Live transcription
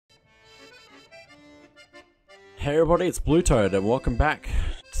Hey everybody, it's BlueToad and welcome back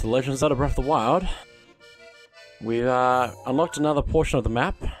to the Legend of Zelda Breath of the Wild. We've unlocked another portion of the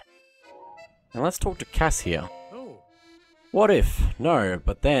map. And let's talk to Cass here. Oh. What if? No,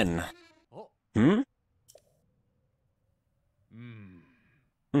 but then. Oh.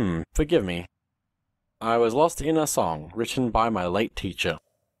 Forgive me. I was lost in a song written by my late teacher.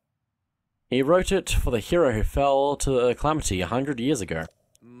 He wrote it for the hero who fell to the calamity 100 years ago.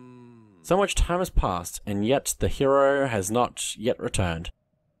 So much time has passed, and yet the hero has not yet returned.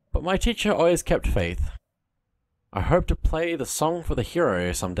 But my teacher always kept faith. I hope to play the song for the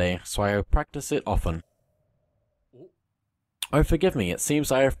hero someday, so I practice it often. Oh, forgive me, it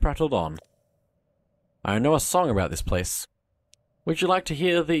seems I have prattled on. I know a song about this place. Would you like to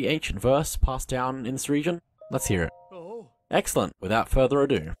hear the ancient verse passed down in this region? Let's hear it. Oh. Excellent, without further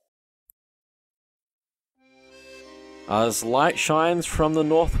ado. As light shines from the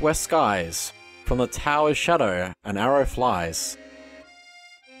northwest skies, from the tower's shadow an arrow flies.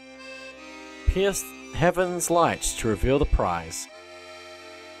 Pierce heaven's light to reveal the prize.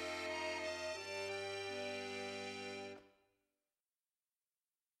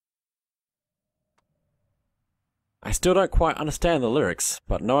 I still don't quite understand the lyrics,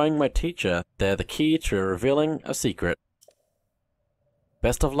 but knowing my teacher, they're the key to revealing a secret.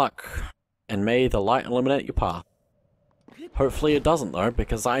 Best of luck, and may the light illuminate your path. Hopefully it doesn't though,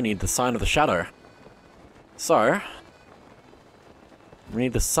 because I need the sign of the shadow. So, we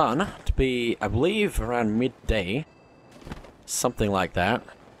need the sun to be, I believe, around midday. Something like that.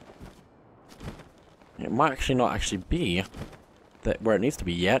 It might actually not actually be where it needs to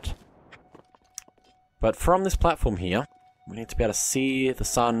be yet. But from this platform here, we need to be able to see the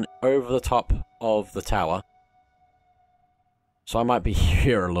sun over the top of the tower. So I might be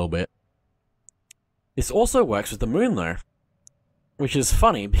here a little bit. This also works with the moon though. Which is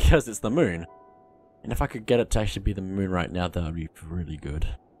funny because it's the moon. And if I could get it to actually be the moon right now, that would be really good.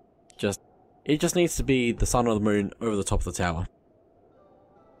 It just needs to be the sun or the moon over the top of the tower.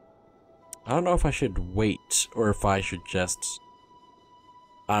 I don't know if I should wait or if I should just...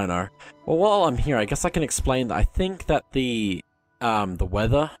 I don't know. Well, while I'm here, I guess I can explain that I think that the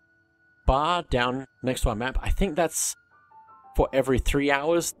weather bar down next to our map, I think that's for every 3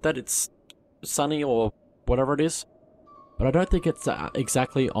 hours that it's sunny or whatever it is. But I don't think it's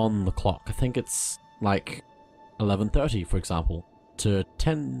exactly on the clock. I think it's like 11:30, for example, to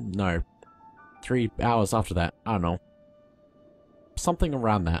 3 hours after that. I don't know. Something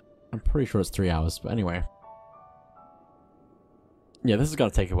around that. I'm pretty sure it's 3 hours, but anyway. Yeah, this is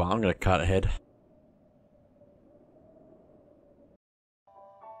going to take a while. I'm going to cut ahead.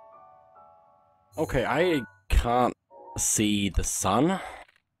 Okay, I can't see the sun.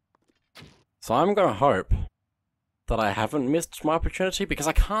 So I'm going to hope that I haven't missed my opportunity, because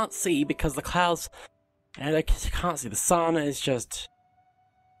I can't see because the clouds, and I can't see the sun. It's just,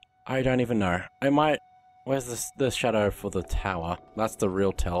 I don't even know. I might, where's the shadow for the tower? That's the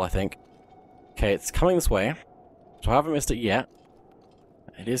real tell, I think. Okay, it's coming this way, so I haven't missed it yet.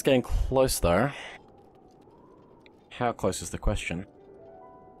 It is getting close though. How close is the question?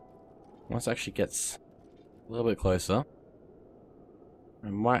 Once it actually gets a little bit closer, I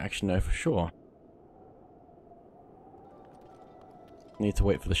might actually know for sure. Need to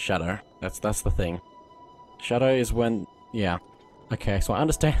wait for the shadow. That's the thing. Shadow is when... yeah. Okay, so I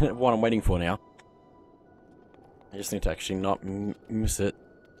understand what I'm waiting for now. I just need to actually not miss it.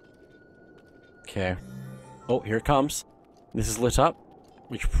 Okay. Oh, here it comes. This is lit up,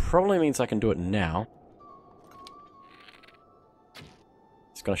 which probably means I can do it now.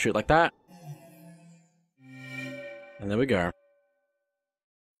 It's gonna shoot like that. And there we go.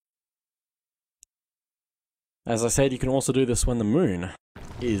 As I said, you can also do this when the moon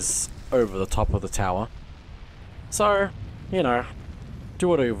is over the top of the tower. So, you know, do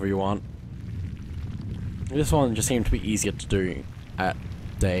whatever you want. This one just seemed to be easier to do at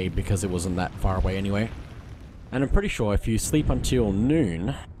day because it wasn't that far away anyway. And I'm pretty sure if you sleep until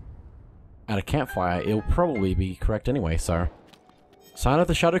noon at a campfire, it'll probably be correct anyway, so... Sign of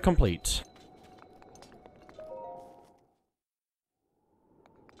the Shadow complete.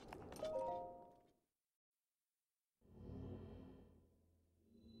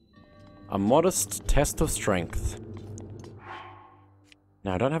 A modest test of strength.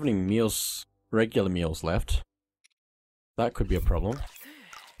 Now, I don't have any meals, regular meals left. That could be a problem.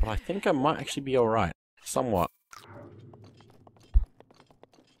 But I think I might actually be alright. Somewhat.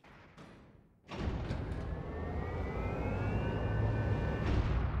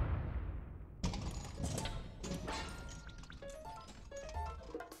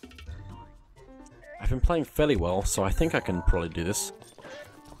 I've been playing fairly well, so I think I can probably do this.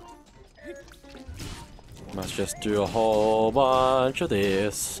 Let's just do a whole bunch of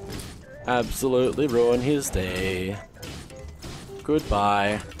this. Absolutely ruin his day.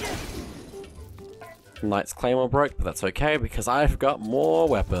 Goodbye. Knight's Claymore broke, but that's okay because I've got more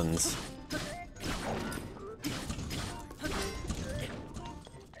weapons.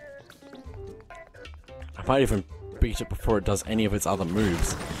 I might even beat it before it does any of its other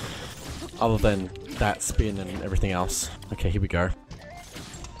moves. Other than that spin and everything else. Okay, here we go.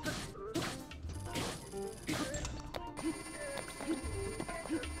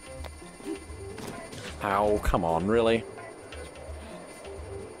 Ow, come on, really?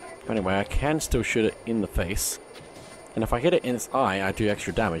 Anyway, I can still shoot it in the face. And if I hit it in its eye, I do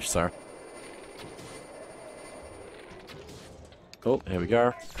extra damage, so... Oh, here we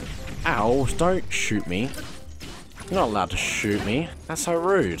go. Ow, don't shoot me. You're not allowed to shoot me. That's so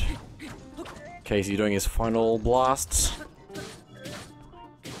rude. Okay, is he doing his final blasts?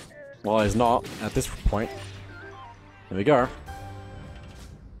 Well, he's not at this point. There we go.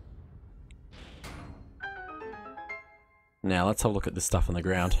 Now, let's have a look at this stuff on the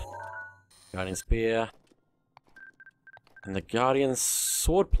ground. Guardian Spear. And the Guardian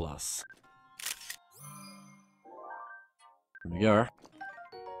Sword Plus. There we go.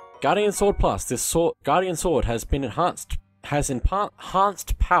 Guardian Sword Plus. This Guardian Sword has been enhanced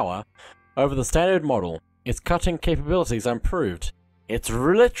power over the standard model. Its cutting capabilities are improved. It's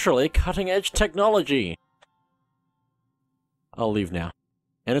literally cutting-edge technology! I'll leave now.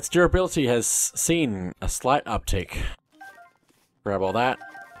 And its durability has seen a slight uptick. Grab all that.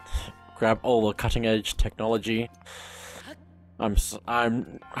 Grab all the cutting-edge technology. I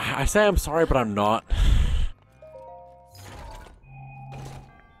say I'm sorry, but I'm not.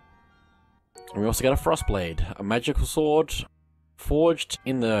 And we also get a Frostblade, a magical sword forged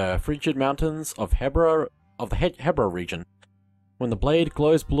in the frigid mountains of Hebra the Hebra region. When the blade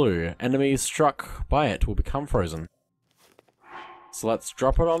glows blue, enemies struck by it will become frozen. So let's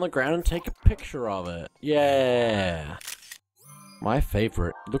drop it on the ground and take a picture of it. Yeah! My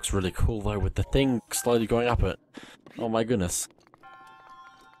favorite. Looks really cool though, with the thing slowly going up it. Oh my goodness.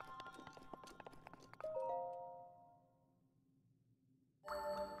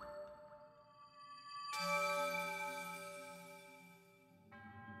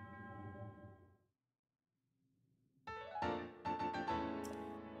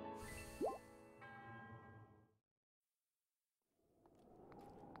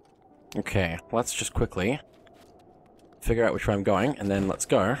 Okay, let's just quickly figure out which way I'm going, and then let's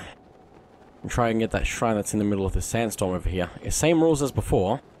go and try and get that shrine that's in the middle of this sandstorm over here. It's same rules as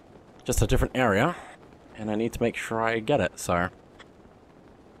before, just a different area, and I need to make sure I get it, so...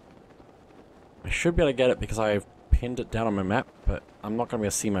 I should be able to get it because I've pinned it down on my map, but I'm not going to be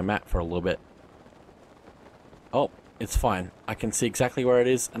able to see my map for a little bit. Oh, it's fine. I can see exactly where it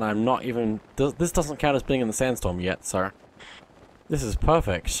is, and I'm not even... This doesn't count as being in the sandstorm yet, so... This is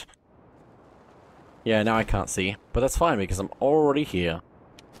perfect. Yeah, now I can't see, but that's fine because I'm already here.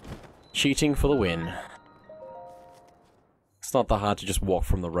 Cheating for the win. It's not that hard to just walk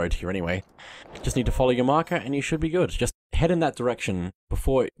from the road here anyway. You just need to follow your marker and you should be good. Just head in that direction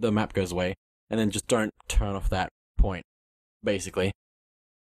before the map goes away, and then just don't turn off that point, basically.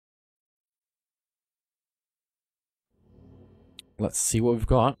 Let's see what we've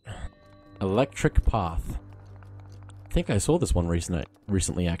got. Electric Path. I think I saw this one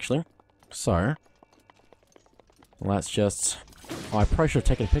recently actually. So... let's just... Oh, I probably should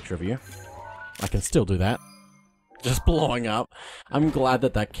have taken a picture of you. I can still do that. Just blowing up. I'm glad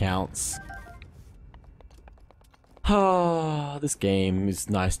that that counts. Ah, this game is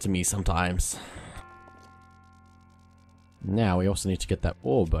nice to me sometimes. Now we also need to get that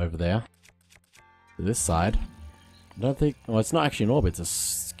orb over there. To this side. I don't think... well, it's not actually an orb,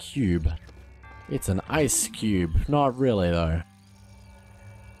 it's a cube. It's an ice cube. Not really, though.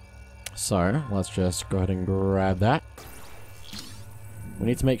 So, let's just go ahead and grab that. We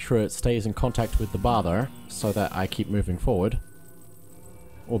need to make sure it stays in contact with the bar though, so that I keep moving forward.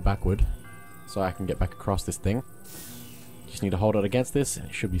 Or backward. So I can get back across this thing. Just need to hold it against this and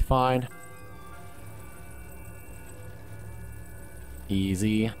it should be fine.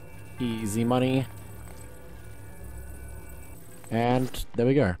 Easy. Easy money. And there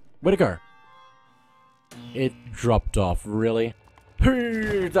we go. Way to go! It dropped off, really?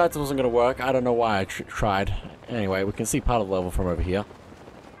 That wasn't gonna work. I don't know why I tried. Anyway, we can see part of the level from over here.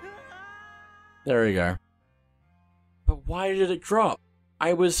 There we go. But why did it drop?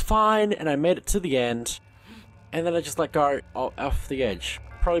 I was fine, and I made it to the end. And then I just let go off the edge.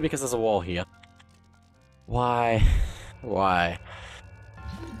 Probably because there's a wall here. Why? Why?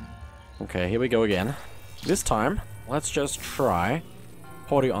 Okay, here we go again. This time, let's just try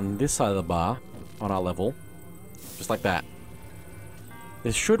holding on this side of the bar on our level. Just like that.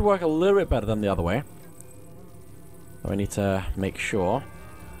 This should work a little bit better than the other way. So we need to make sure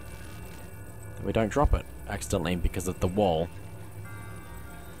that we don't drop it accidentally because of the wall.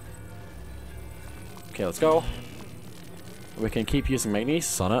 Okay, let's go. We can keep using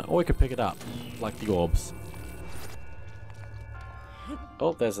magnesis on it, or we can pick it up, like the orbs.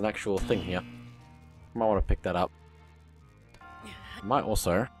 Oh, there's an actual thing here. Might want to pick that up. Might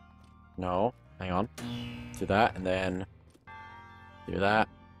also... No, hang on. Do that, and then... do that.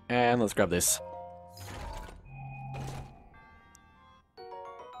 And let's grab this.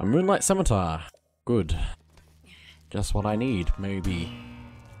 A Moonlight Scimitar. Good. Just what I need, maybe.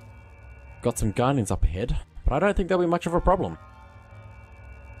 Got some Guardians up ahead, but I don't think that'll be much of a problem.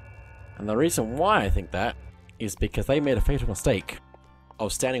 And the reason why I think that is because they made a fatal mistake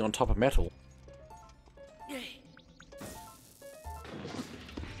of standing on top of metal.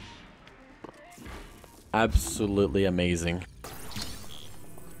 Absolutely amazing.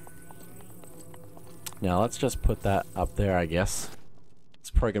 Now let's just put that up there, I guess.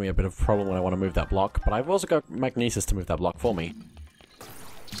 It's probably going to be a bit of a problem when I want to move that block, but I've also got magnesis to move that block for me.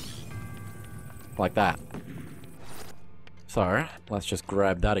 Like that. So, let's just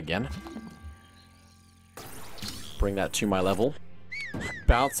grab that again. Bring that to my level.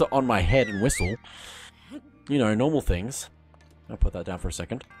 Bounce it on my head and whistle. You know, normal things. I'll put that down for a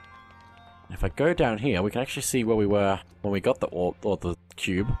second. If I go down here, we can actually see where we were when we got the orb, or the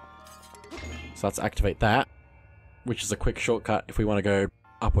cube. So let's activate that, which is a quick shortcut if we want to go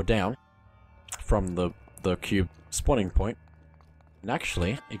up or down from the cube spawning point. And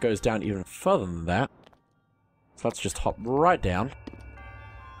actually, it goes down even further than that. So let's just hop right down.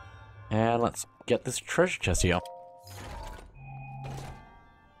 And let's get this treasure chest here.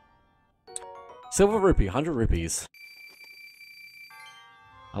 Silver rupee, 100 rupees.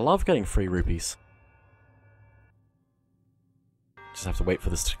 I love getting free rupees. Just have to wait for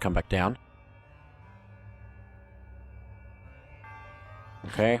this to come back down.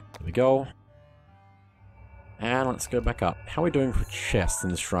 Okay, there we go. And let's go back up. How are we doing for chests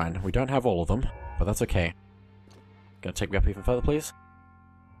in this shrine? We don't have all of them, but that's okay. Gonna take me up even further, please?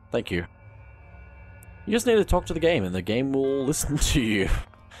 Thank you. You just need to talk to the game, and the game will listen to you.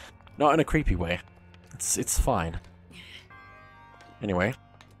 Not in a creepy way. It's fine. Anyway.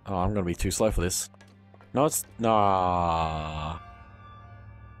 Oh, I'm gonna be too slow for this. No, it's... Nah.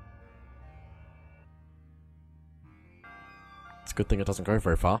 It's a good thing it doesn't go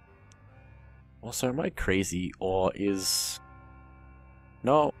very far. Also, am I crazy, or is...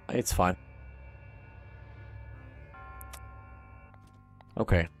 No, it's fine.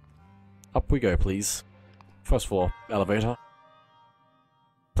 Okay. Up we go, please. First floor, elevator.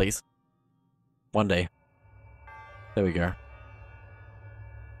 Please. One day. There we go.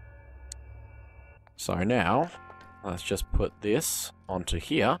 So now, let's just put this onto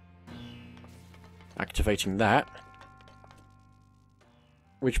here. Activating that.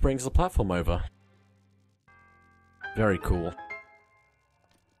 Which brings the platform over. Very cool.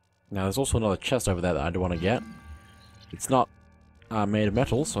 Now there's also another chest over there that I do want to get. It's not made of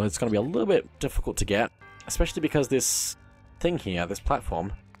metal, so it's going to be a little bit difficult to get. Especially because this thing here, this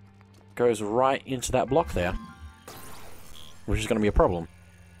platform, goes right into that block there. Which is going to be a problem.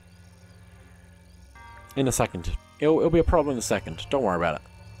 In a second. It'll be a problem in a second. Don't worry about it.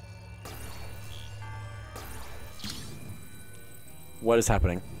 What is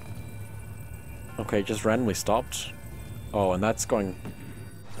happening? Okay, just randomly stopped. Oh, and that's going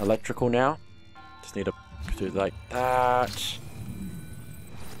electrical now. Just need to do it like that.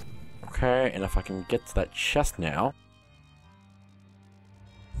 Okay, and if I can get to that chest now.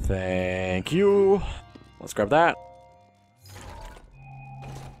 Thank you. Let's grab that.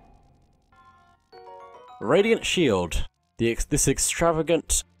 Radiant Shield. This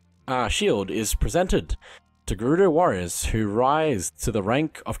extravagant shield is presented to Gerudo warriors who rise to the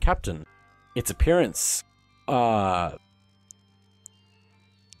rank of captain. Its appearance,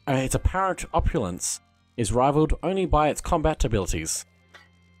 its apparent opulence is rivaled only by its combat abilities.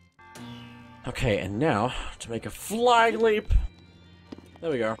 Okay, and now to make a flying leap.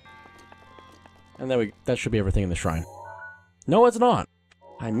 There we go. And that should be everything in the shrine. No, it's not.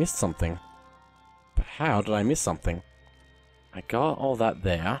 I missed something. But how did I miss something? I got all that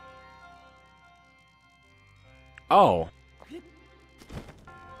there. Oh.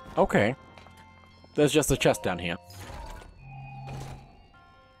 Okay. There's just a chest down here.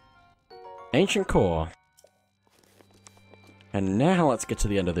 Ancient Core. And now let's get to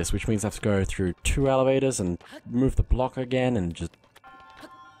the end of this, which means I have to go through 2 elevators and move the block again and just...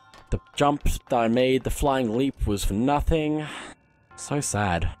 The jump that I made, the flying leap, was for nothing. So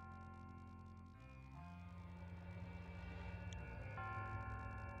sad.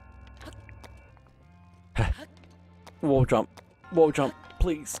 Wall jump. Wall jump,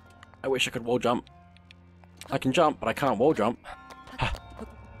 please. I wish I could wall jump. I can jump, but I can't wall jump.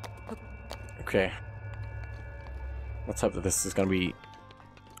 Okay. Let's hope that this is going to be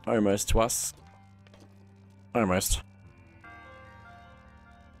almost to us. Almost.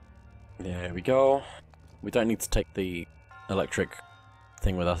 There we go. We don't need to take the electric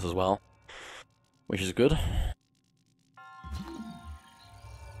thing with us as well, which is good.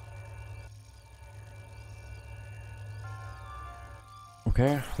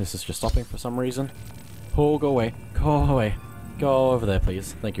 Okay, this is just stopping for some reason. Oh, go away. Go away. Go over there,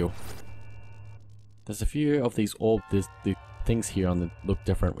 please. Thank you. There's a few of these the things here on the look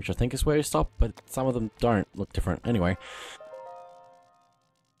different, which I think is where you stop, but some of them don't look different. Anyway.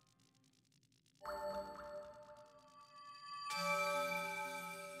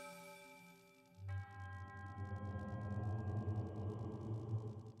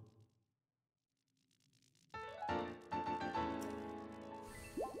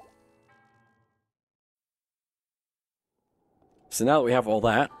 So now that we have all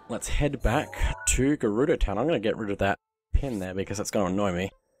that, let's head back to Gerudo Town. I'm going to get rid of that pin there because that's going to annoy me.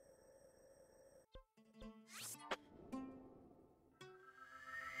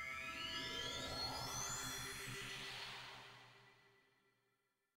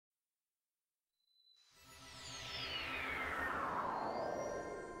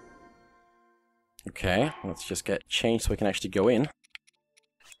 Okay, let's just get changed so we can actually go in.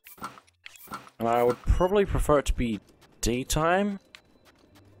 And I would probably prefer it to be daytime.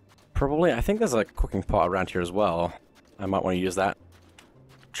 Probably. I think there's a cooking pot around here as well. I might want to use that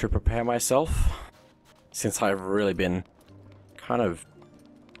to prepare myself, since I've really been kind of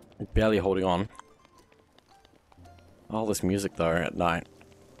barely holding on. All this music though at night.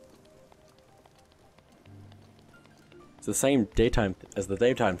 It's the same daytime as the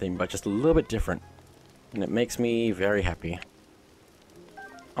daytime theme, but just a little bit different. And it makes me very happy.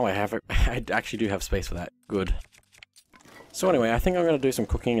 Oh, I actually do have space for that. Good. So anyway, I think I'm going to do some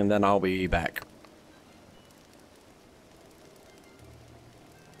cooking and then I'll be back.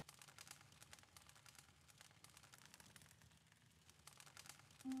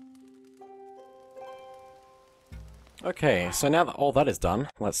 Okay, so now that all that is done,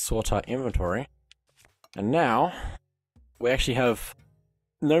 let's sort our inventory. And now, we actually have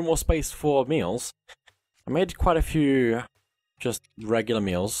no more space for meals. I made quite a few just regular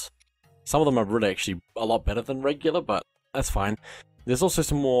meals. Some of them are really actually a lot better than regular, but that's fine. There's also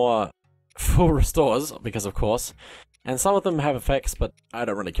some more full restores, because of course. And some of them have effects, but I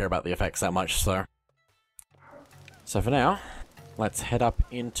don't really care about the effects that much, so... So for now, let's head up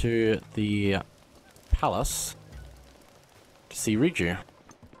into the palace to see Riju.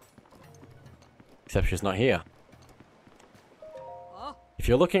 Except she's not here. If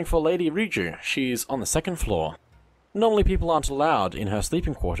you're looking for Lady Riju, she's on the second floor. Normally people aren't allowed in her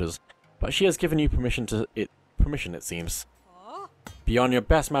sleeping quarters, but she has given you permission, it seems. Be on your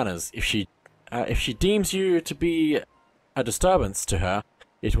best manners. If she deems you to be a disturbance to her,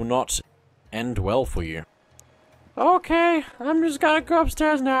 it will not end well for you. Okay, I'm just gonna go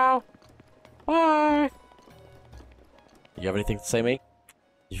upstairs now. Bye. You have anything to say, mate?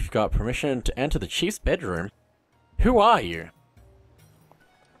 You've got permission to enter the chief's bedroom. Who are you?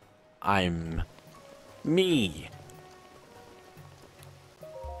 I'm... me.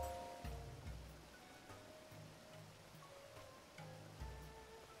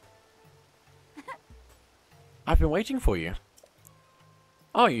 I've been waiting for you.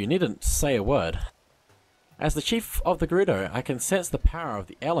 Oh, you needn't say a word. As the chief of the Gerudo, I can sense the power of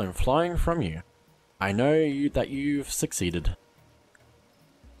the heirloom flowing from you. I know that you've succeeded.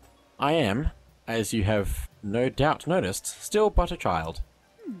 I am, as you have no doubt noticed, still but a child.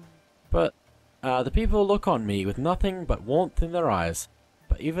 But the people look on me with nothing but warmth in their eyes.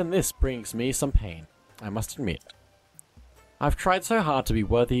 But even this brings me some pain, I must admit. I've tried so hard to be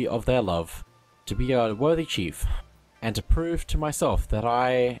worthy of their love, to be a worthy chief, and to prove to myself that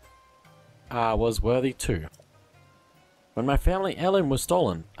I was worthy too. When my family heirloom was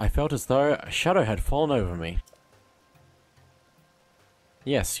stolen, I felt as though a shadow had fallen over me.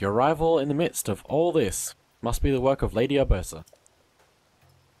 Yes, your arrival in the midst of all this must be the work of Lady Urbosa.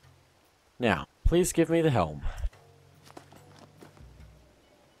 Now, please give me the helm.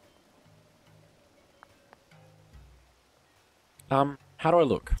 How do I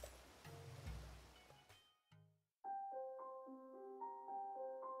look?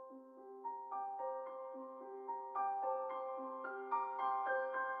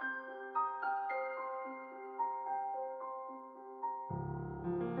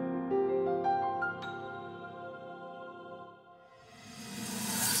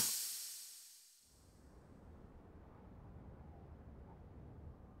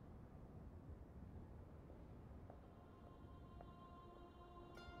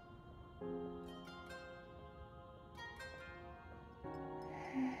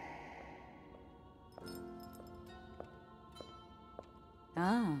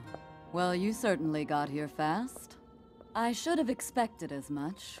 Ah, well, you certainly got here fast. I should have expected as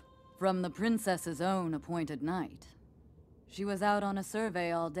much, from the princess's own appointed knight. She was out on a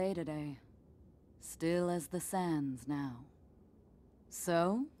survey all day today. Still as the sands now.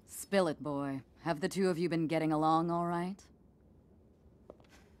 So, spill it, boy. Have the two of you been getting along all right?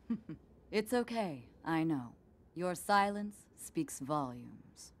 It's okay, I know. Your silence speaks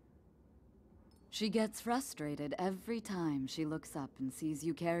volumes. She gets frustrated every time she looks up and sees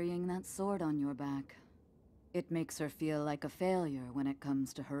you carrying that sword on your back. It makes her feel like a failure when it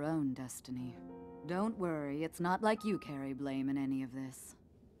comes to her own destiny. Don't worry, it's not like you carry blame in any of this.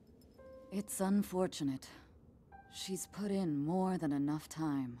 It's unfortunate. She's put in more than enough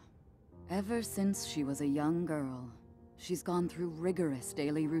time. Ever since she was a young girl, she's gone through rigorous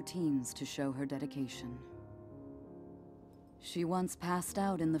daily routines to show her dedication. She once passed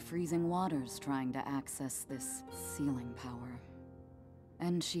out in the freezing waters trying to access this sealing power.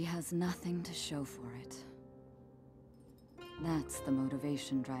 And she has nothing to show for it. That's the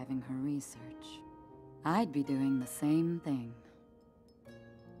motivation driving her research. I'd be doing the same thing.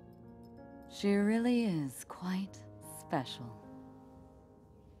 She really is quite special.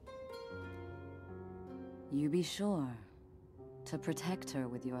 You be sure to protect her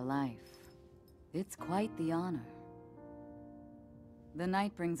with your life. It's quite the honor. The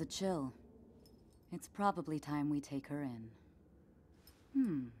night brings a chill. It's probably time we take her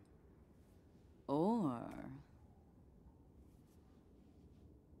in. Or...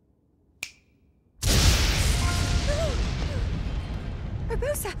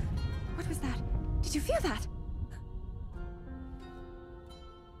 Barbosa! What was that? Did you feel that?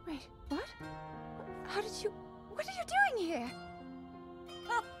 Wait, what? How did you... What are you doing here?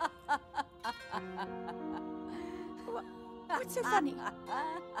 What's so funny?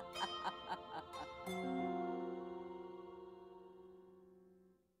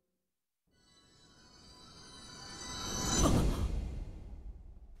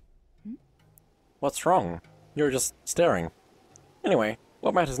 What's wrong? You're just staring. Anyway,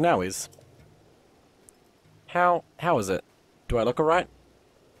 what matters now is... How is it? Do I look alright?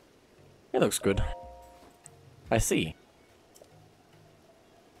 It looks good. I see.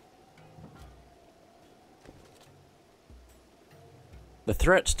 The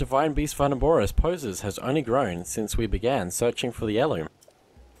threat Divine Beast Varnaboris poses has only grown since we began searching for the heirloom.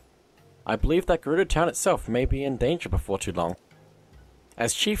 I believe that Gerudo Town itself may be in danger before too long.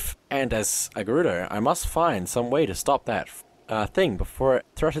 As chief and as a Gerudo, I must find some way to stop that thing before it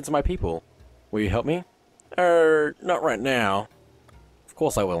threatens my people. Will you help me? Not right now. Of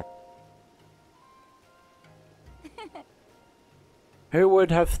course I will. Who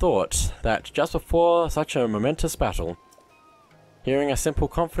would have thought that just before such a momentous battle, hearing a simple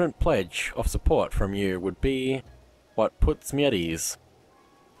confident pledge of support from you would be what puts me at ease.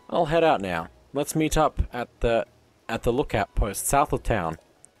 I'll head out now. Let's meet up at the lookout post south of town.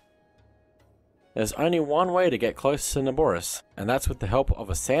 There's only one way to get close to Naboris, and that's with the help of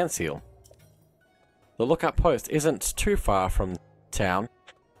a sand seal. The lookout post isn't too far from town,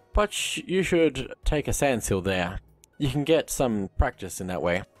 but you should take a sand seal there. You can get some practice in that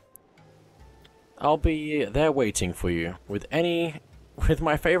way. I'll be there waiting for you with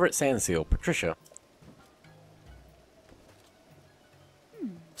my favorite sand seal, Patricia.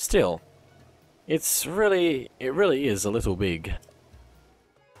 Still, it really is a little big.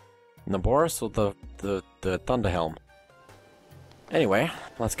 Naboris or the Thunderhelm? Anyway,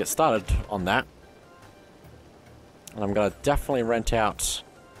 let's get started on that. And I'm gonna definitely rent out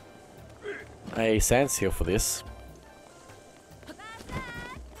a sand seal for this.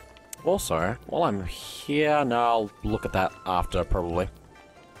 Also, while I'm here, now I'll look at that after, probably.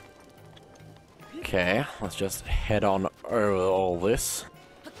 Okay, let's just head on over all this.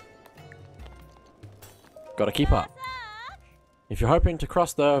 Gotta keep up. If you're hoping to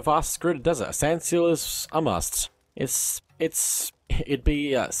cross the vast Gerudo Desert, a sand seal is a must. It'd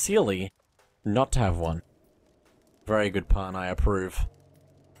be silly not to have one. Very good pun, I approve.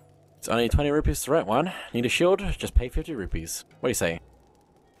 It's only 20 rupees to rent one. Need a shield? Just pay 50 rupees. What do you say?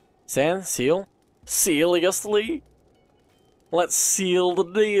 Sand? Seal? Seriously? Let's seal the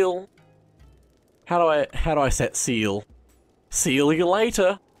deal. How do I set seal? See you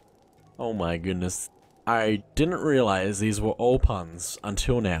later. Oh my goodness. I didn't realize these were all puns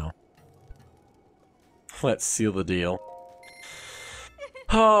until now. Let's seal the deal.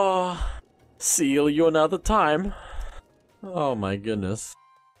 Oh, seal you another time. Oh my goodness.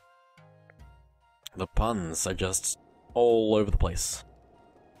 The puns are just all over the place.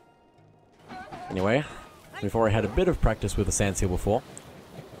 Anyway, we've already had a bit of practice with the sand seal before.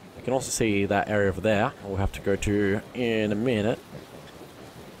 You can also see that area over there we'll have to go to in a minute.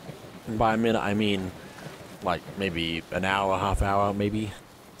 And by a minute I mean like maybe an hour, half hour, maybe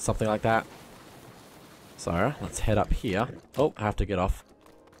something like that. So let's head up here. Oh, I have to get off.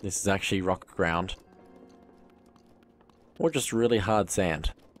 This is actually rock ground. Or just really hard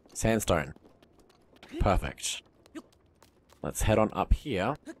sand. Sandstone. Perfect. Let's head on up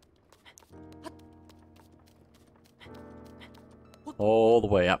here. All the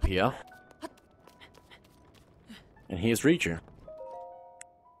way up here. And here's Riju.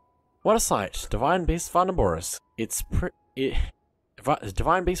 What a sight! Divine Beast Thunderboros.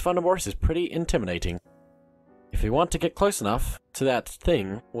 Divine Beast Thunderboros is pretty intimidating. If we want to get close enough to that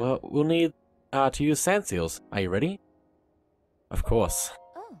thing, we'll need to use sand seals. Are you ready? Of course.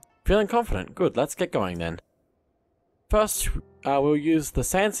 Oh. Feeling confident? Good, let's get going then. First, we'll use the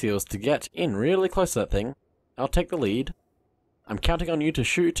sand seals to get in really close to that thing. I'll take the lead. I'm counting on you to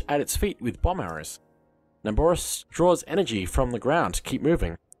shoot at its feet with bomb arrows. Namboros draws energy from the ground to keep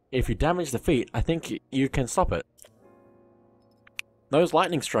moving. If you damage the feet, I think you can stop it. Those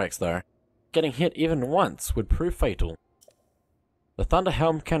lightning strikes, though, getting hit even once would prove fatal. The Thunder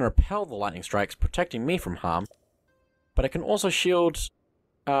Helm can repel the lightning strikes, protecting me from harm, but it can also shield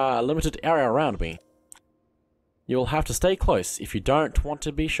a limited area around me. You'll have to stay close if you don't want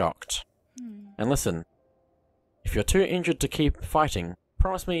to be shocked. And listen, if you're too injured to keep fighting,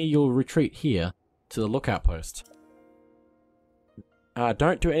 promise me you'll retreat here to the lookout post.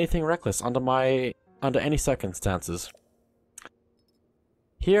 Don't do anything reckless under any circumstances.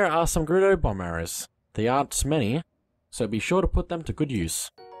 Here are some Gerudo bomb arrows. There aren't many, so be sure to put them to good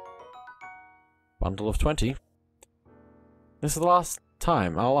use. Bundle of 20. This is the last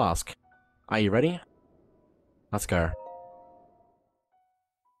time I'll ask. Are you ready? Let's go.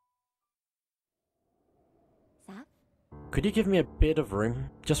 Zap? Could you give me a bit of room,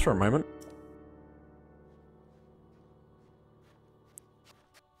 just for a moment?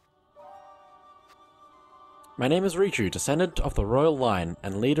 My name is Riju, descendant of the royal line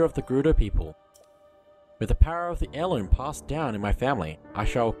and leader of the Gerudo people. With the power of the heirloom passed down in my family, I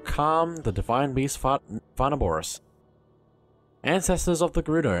shall calm the divine beast Thunderboros. Ancestors of the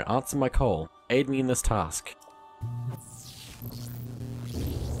Gerudo, answer my call. Aid me in this task.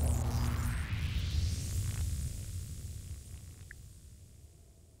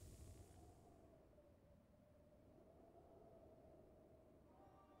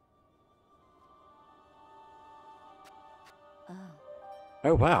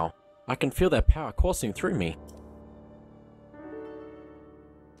 Oh wow, I can feel their power coursing through me.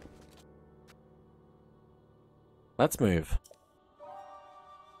 Let's move.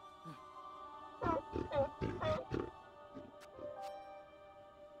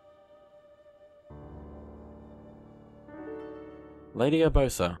 Lady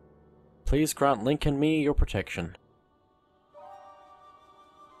Urbosa, please grant Link and me your protection.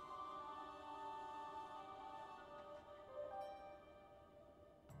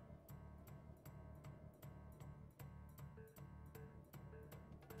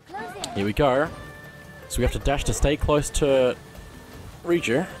 Here we go. So we have to dash to stay close to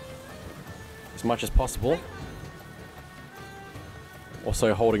Riju as much as possible.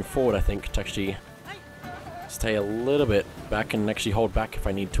 Also holding forward, I think, to actually stay a little bit back and actually hold back if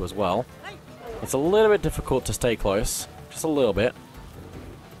I need to as well. It's a little bit difficult to stay close, just a little bit.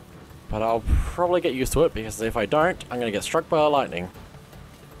 But I'll probably get used to it, because if I don't, I'm going to get struck by lightning.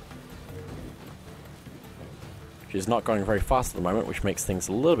 She's not going very fast at the moment, which makes things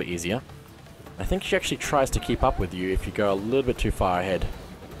a little bit easier. I think she actually tries to keep up with you if you go a little bit too far ahead.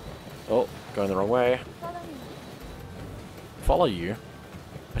 Oh, going the wrong way. Follow you?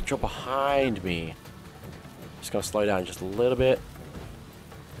 But you're behind me. Just gonna slow down just a little bit.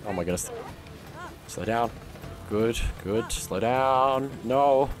 Oh my goodness. Slow down. Good, good. Slow down.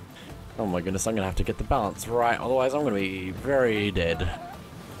 No. Oh my goodness, I'm gonna have to get the balance right, otherwise I'm gonna be very dead.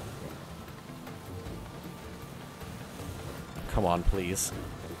 Come on, please.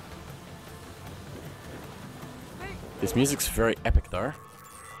 This music's very epic, though.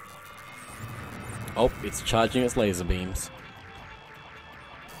 Oh, it's charging its laser beams.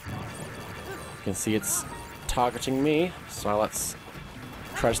 You can see it's targeting me, so let's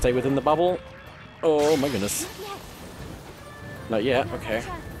try to stay within the bubble. Oh my goodness. Not yet, okay.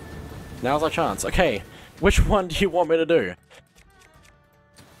 Now's our chance. Okay, which one do you want me to do?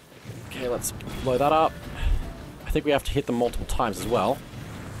 Okay, let's blow that up. I think we have to hit them multiple times as well.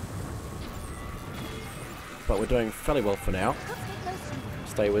 But we're doing fairly well for now.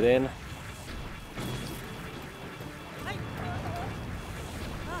 Stay within.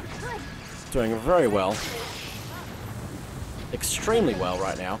 Doing very well. Extremely well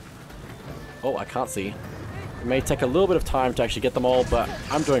right now. Oh, I can't see. It may take a little bit of time to actually get them all, but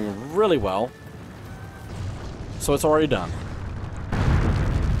I'm doing really well. So it's already done.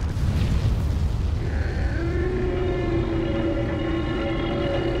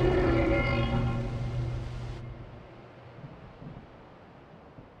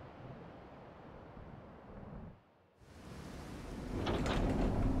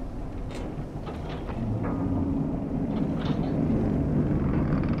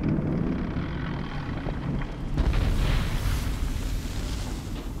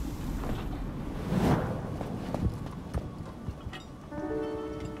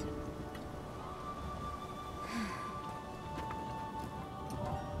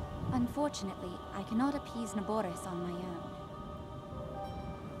 Unfortunately, I cannot appease Naboris on my own.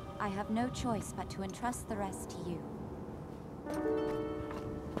 I have no choice but to entrust the rest to you.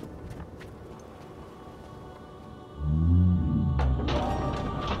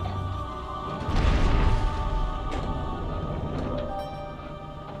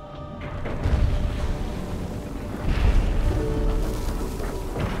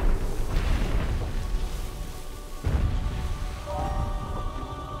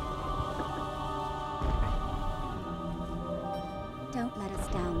 Don't let us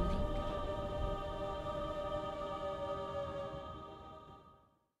down, Link.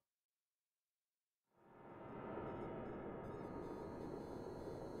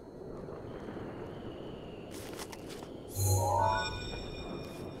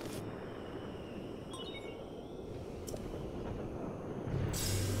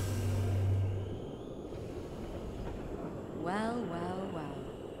 Well, well, well.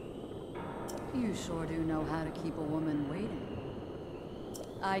 You sure do know how to keep a woman waiting.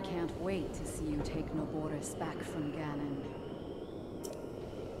 I can't wait to see you take Naboris back from Ganon.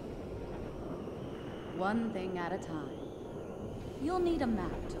 One thing at a time. You'll need a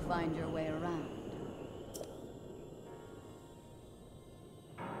map to find your way around.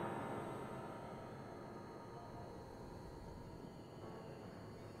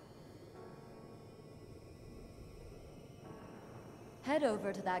 Head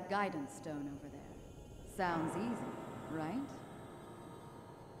over to that guidance stone over there. Sounds easy, right?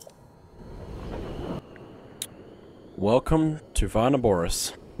 Welcome to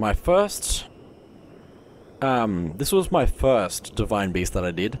Varnaboris. My first... this was my first Divine Beast that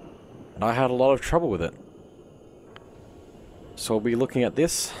I did, and I had a lot of trouble with it. So we'll be looking at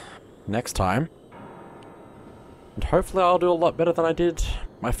this next time. And hopefully I'll do a lot better than I did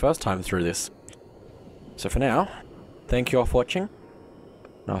my first time through this. So for now, thank you all for watching,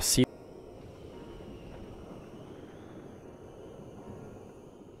 and I'll see you